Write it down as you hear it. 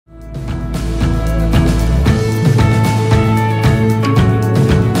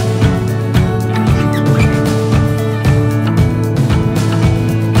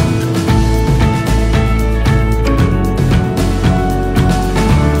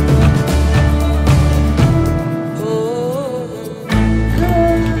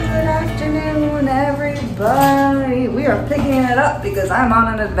up because I'm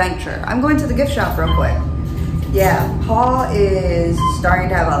on an adventure. I'm going to the gift shop real quick. Yeah, Paul is starting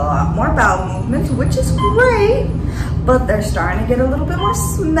to have a lot more bowel movements, which is great, but they're starting to get a little bit more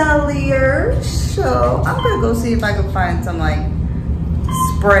smellier. So I'm gonna go see if I can find some like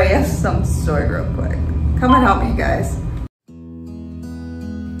spray of some sort real quick. Come and help me, guys.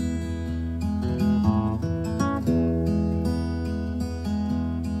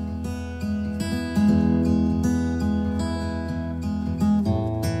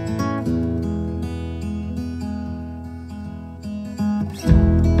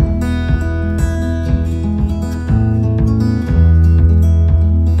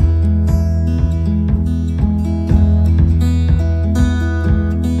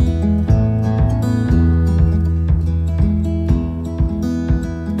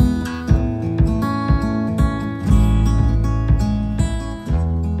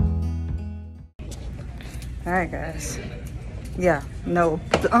 Alright guys, yeah, no,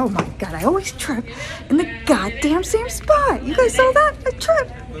 oh my god, I always trip in the goddamn same spot. You guys saw that? I trip,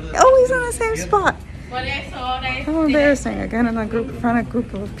 always in the same spot. How embarrassing, again in front of a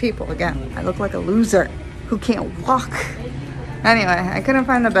group of people again. I look like a loser who can't walk. Anyway, I couldn't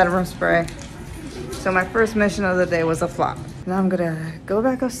find the bedroom spray, so my first mission of the day was a flop. Now I'm gonna go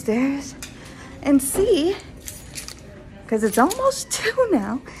back upstairs and see, because it's almost 2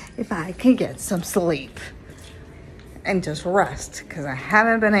 now, if I can get some sleep. And just rest, because I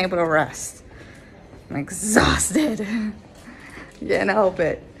haven't been able to rest. I'm exhausted. Can't help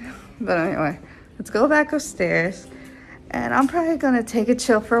it. But anyway, let's go back upstairs. And I'm probably gonna take a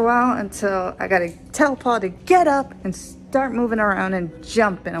chill for a while until I gotta tell Paul to get up and start moving around and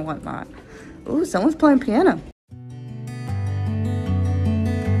jumping and whatnot. Ooh, someone's playing piano.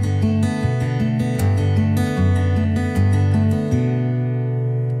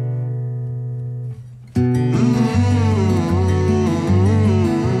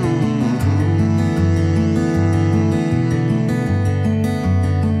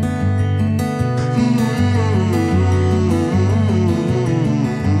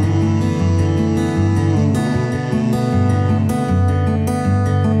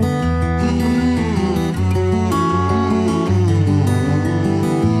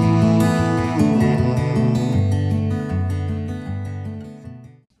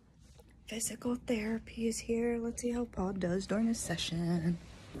 Physical therapy is here. Let's see how Paul does during his session.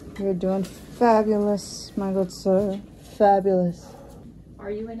 You're doing fabulous, my good sir. Fabulous. Are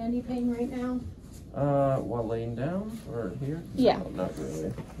you in any pain right now? While laying down or here? Yeah. No, not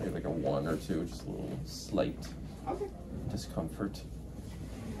really. Maybe like a 1 or 2, just a little slight discomfort.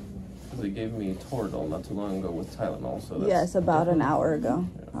 Because they gave me Toradol not too long ago with Tylenol, so that's... Yes, about an hour ago,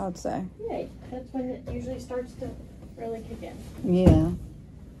 I would say. Yay. That's when it usually starts to really kick in. Yeah.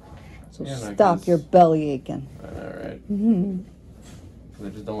 So yeah, stop your belly aching. I know, right? Mm-hmm. I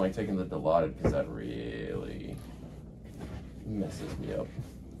just don't like taking the Dilaudid because that really messes me up.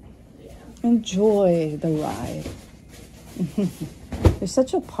 Yeah. Enjoy the ride. You're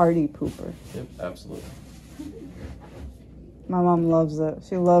such a party pooper. Yep, absolutely. My mom loves it.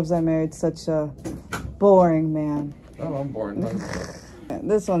 She loves I married such a boring man. Oh, I'm boring.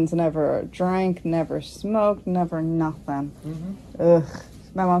 This one's never drank, never smoked, never nothing. Mm-hmm. Ugh.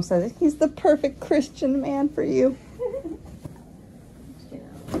 My mom says, he's the perfect Christian man for you.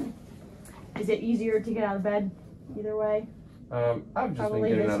 Is it easier to get out of bed either way? I've just Probably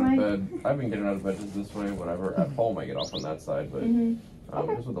been getting this out way? of bed. I've been getting out of bed just this way. Whenever at home, I get off on that side, but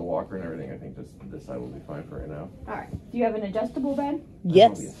Okay. just with the walker and everything, I think just this side will be fine for right now. All right. Do you have an adjustable bed?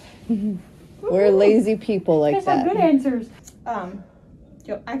 Yes. We're lazy people like Guys that. have good answers.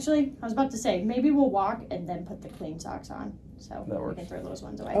 Actually, I was about to say, maybe we'll walk and then put the clean socks on. So That we works. can throw those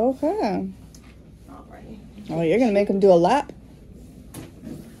ones away. Okay. Alrighty. Oh, you're going to make him do a lap?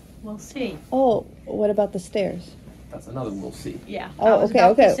 We'll see. Oh, what about the stairs? That's another we'll see. Yeah. I Oh, was okay,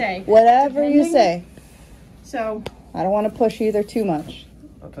 about to okay. say, Whatever you depending- say. So I don't want to push either too much.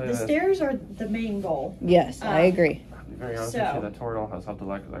 I'll tell you the this. stairs are the main goal. Yes, I agree. To be very honest So- with you, that Toradol has helped a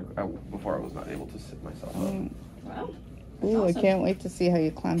lot because before I was not able to sit myself up. Well, Ooh, awesome. I can't wait to see how you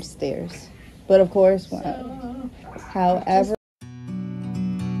climb stairs. But of course, so, however...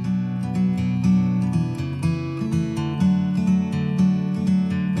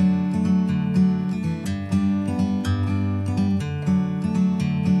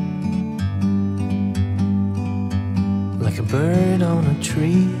 Like a bird on a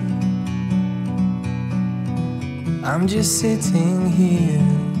tree, I'm just sitting here.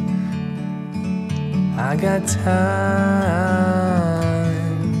 I got time,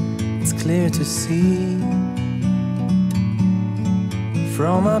 it's clear to see.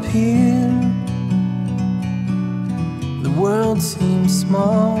 From up here, the the world seems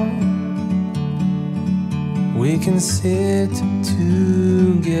small, we can sit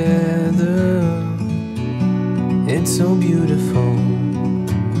together. It's so beautiful,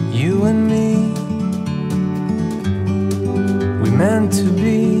 you and me. We meant to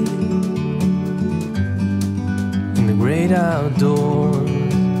be in the great outdoors,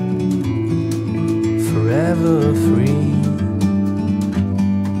 forever free.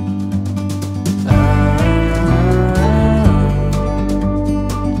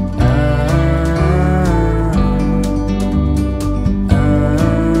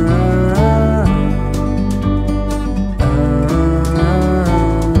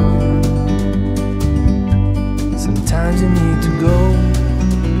 Sometimes you need to go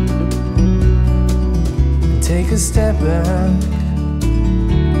and take a step back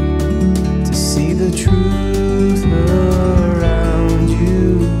to see the truth around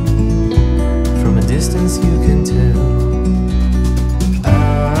you. From a distance you can tell.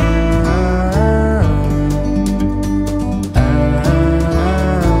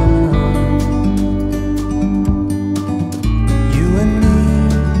 You and me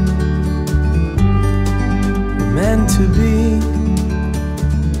were meant to be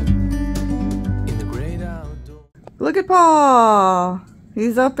in the great outdoors. Look at Paul.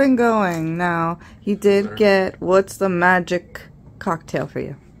 He's up and going now. He did get, what's the magic cocktail for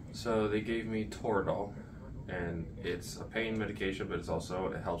you? So they gave me Toradol, and it's a pain medication, but it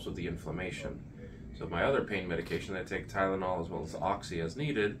helps with the inflammation. So my other pain medication, I take Tylenol as well as Oxy as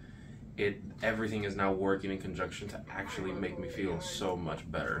needed. Everything is now working in conjunction to actually make me feel so much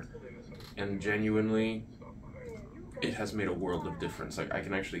better. And genuinely, it has made a world of difference. Like, I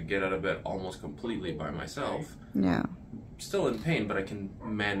can actually get out of bed almost completely by myself. Yeah. Still in pain, but I can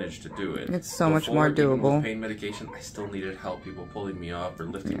manage to do it. It's so much more even doable. with pain medication, I still needed help, people pulling me up or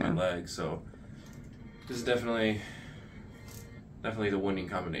lifting my legs. So this is definitely the winning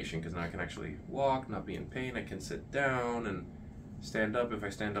combination, because now I can actually walk, not be in pain. I can sit down and stand up. If I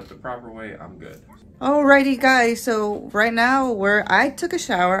stand up the proper way, I'm good. Alrighty guys, so right now I took a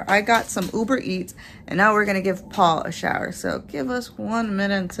shower, I got some Uber Eats, and now we're gonna give Paul a shower. So give us 1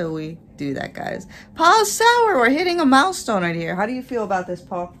 minute until we do that, guys. Paul's shower, we're hitting a milestone right here. How do you feel about this,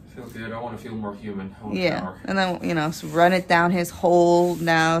 Paul? I feel good. I want to feel more human. I want to Yeah, shower. and then, you know, so run it down his hole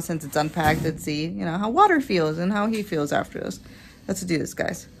now since it's unpacked and see, you know, how water feels and how he feels after this. Let's do this,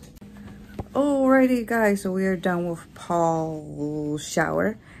 guys. Alrighty guys, so we are done with Paul's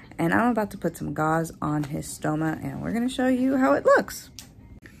shower, and I'm about to put some gauze on his stoma, and we're gonna show you how it looks.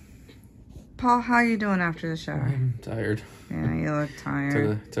 Paul, how you doing after the shower? I'm tired. Yeah, you look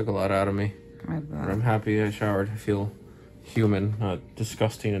tired. Took a lot out of me. I But bet. I'm happy I showered. I feel human, not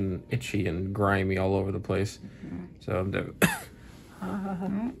disgusting and itchy and grimy all over the place. So I'm dead.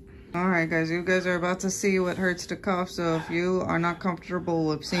 Alright guys, you guys are about to see what hurts to cough, so if you are not comfortable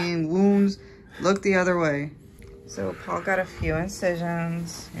with seeing wounds, look the other way. So Paul got a few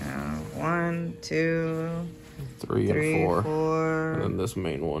incisions, you know, 1, 2, 3 3, and 4. 4. And then this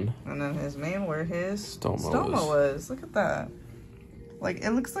main one. And then his main, where his Stoma was. Look at that. Like,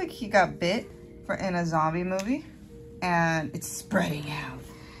 it looks like he got bit in a zombie movie, and it's spreading out.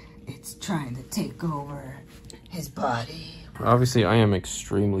 It's trying to take over his body. Obviously, I am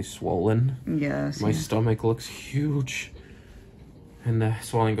extremely swollen. Yes. My stomach looks huge. And the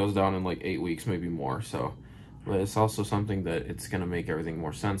swelling goes down in like 8 weeks, maybe more. So, but it's also something that it's going to make everything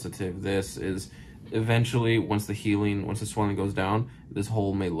more sensitive. This is eventually, once the swelling goes down, this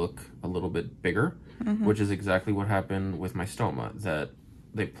hole may look a little bit bigger, which is exactly what happened with my stoma. That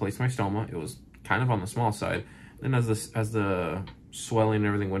they placed my stoma, it was kind of on the small side. Then as the swelling and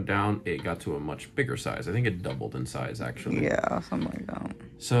everything went down, it got to a much bigger size. I think it doubled in size, actually. Yeah, something like that.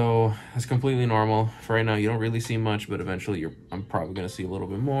 So that's completely normal. For right now, you don't really see much, but eventually I'm probably going to see a little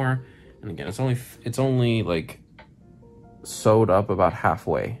bit more. And again, it's only like sewed up about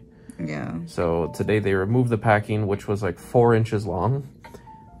halfway. Yeah. So today they removed the packing, which was like 4 inches long.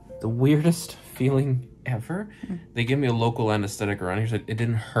 The weirdest feeling ever. They gave me a local anesthetic around here. So it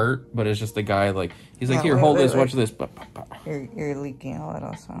didn't hurt, but it's just the guy, like, he's like, here, hold this, watch this. You're leaking a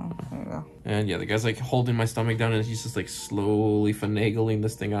little, so there you go. And yeah, the guy's like holding my stomach down, and he's just like slowly finagling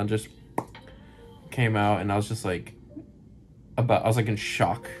this thing on. Just came out, and I was just like, I was like in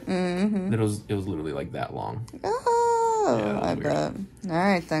shock. That it was literally like that long. Oh, Yeah, that I was bet. All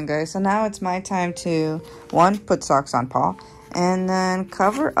right then, guys. So now it's my time to, 1, put socks on Paul, and then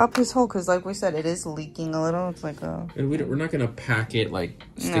cover up his hole, because like we said, it is leaking a little. It's like a... And we're not going to pack it, like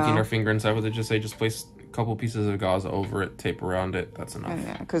sticking our finger inside with it. Just place a couple pieces of gauze over it, tape around it. That's enough.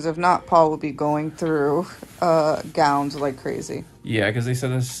 Yeah, because if not, Paul will be going through gowns like crazy. Yeah, because they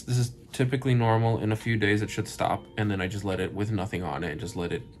said this is typically normal. In a few days, it should stop. And then I just let it, with nothing on it, and just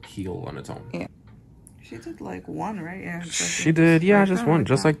let it heal on its own. Yeah. She did like one, right? Yeah. She did, yeah, just one,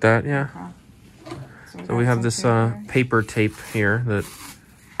 just like that, yeah. Okay. So we have this paper tape here that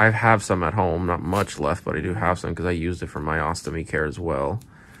I have some at home. Not much left, but I do have some because I used it for my ostomy care as well.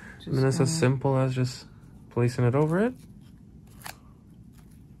 And then it's as simple as just placing it over it.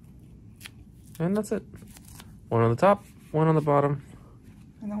 And that's it. One on the top, one on the bottom.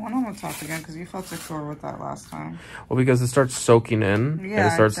 And then one on the top again, because you felt secure with that last time. Well, because it starts soaking in, yeah, and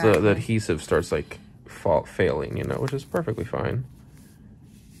it starts exactly. the adhesive starts like failing, you know, which is perfectly fine.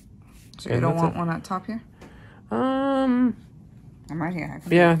 So you don't want one at top here? I'm right here.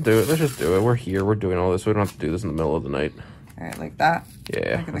 Yeah, do it. Let's just do it. We're here. We're doing all this. We don't have to do this in the middle of the night. All right, like that?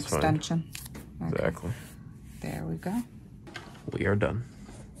 Yeah, like an that's extension. Fine. Okay. Exactly. There we go. We are done.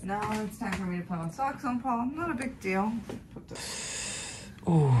 Now it's time for me to put on socks on Paul. Not a big deal.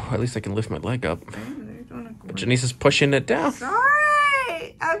 Oh, at least I can lift my leg up. Hey, you're doing a great. Janice is pushing it down.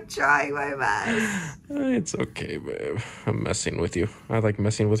 Sorry! I'm trying my best. It's okay, babe. I'm messing with you. I like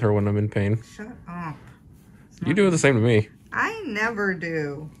messing with her when I'm in pain. Shut up. You do the same to me. I never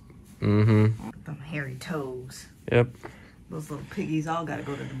do. Mm-hmm. Them hairy toes. Yep. Those little piggies all gotta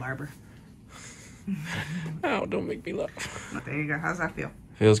go to the barber. Ow, don't make me laugh. There you go. How's that feel?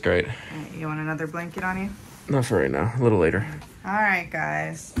 Feels great. Right, you want another blanket on you? Not for right now. A little later. All right,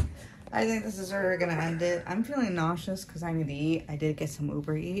 guys. I think this is where we're gonna end it. I'm feeling nauseous because I need to eat. I did get some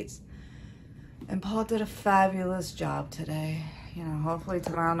Uber Eats. And Paul did a fabulous job today. You know, hopefully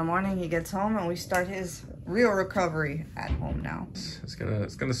tomorrow in the morning he gets home and we start his real recovery at home now. It's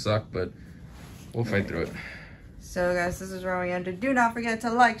gonna suck, but we'll fight through it. So guys, this is where we ended. Do not forget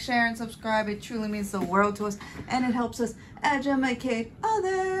to like, share, and subscribe. It truly means the world to us and it helps us educate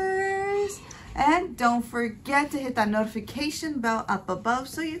others. And don't forget to hit that notification bell up above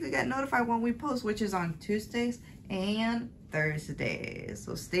so you can get notified when we post, which is on Tuesdays and Thursdays.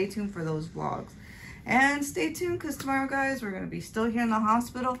 So stay tuned for those vlogs. And stay tuned because tomorrow, guys, we're going to be still here in the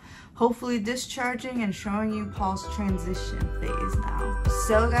hospital, hopefully discharging and showing you Paul's transition phase now.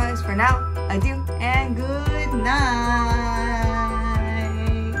 So, guys, for now, adieu and good night.